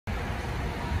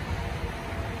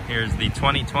Here's the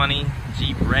 2020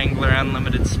 Jeep Wrangler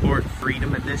Unlimited Sport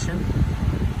Freedom Edition.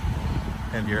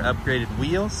 Have your upgraded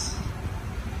wheels,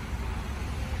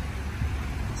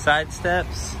 side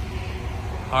steps,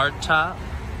 hard top,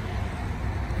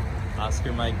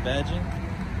 Oscar Mike badging.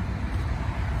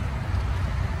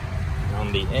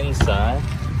 On the inside,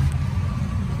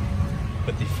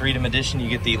 with the Freedom Edition, you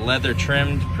get the leather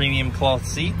trimmed premium cloth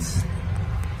seats.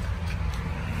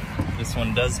 This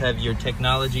one does have your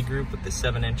technology group with the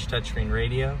 7-inch touchscreen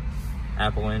radio,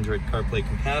 Apple Android CarPlay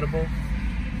compatible,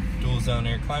 dual zone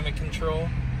air climate control,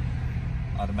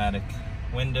 automatic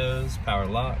windows, power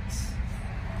locks,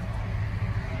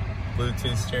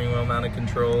 Bluetooth steering wheel mounted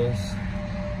controls,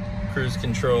 cruise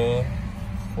control,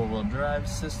 4-wheel drive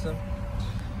system,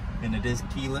 and it is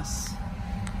keyless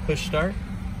push start.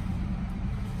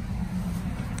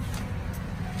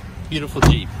 Beautiful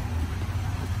Jeep.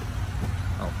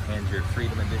 And your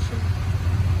Freedom Edition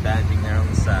badging there on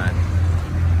the side.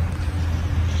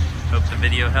 Hope the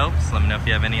video helps. Let me know if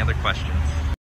you have any other questions.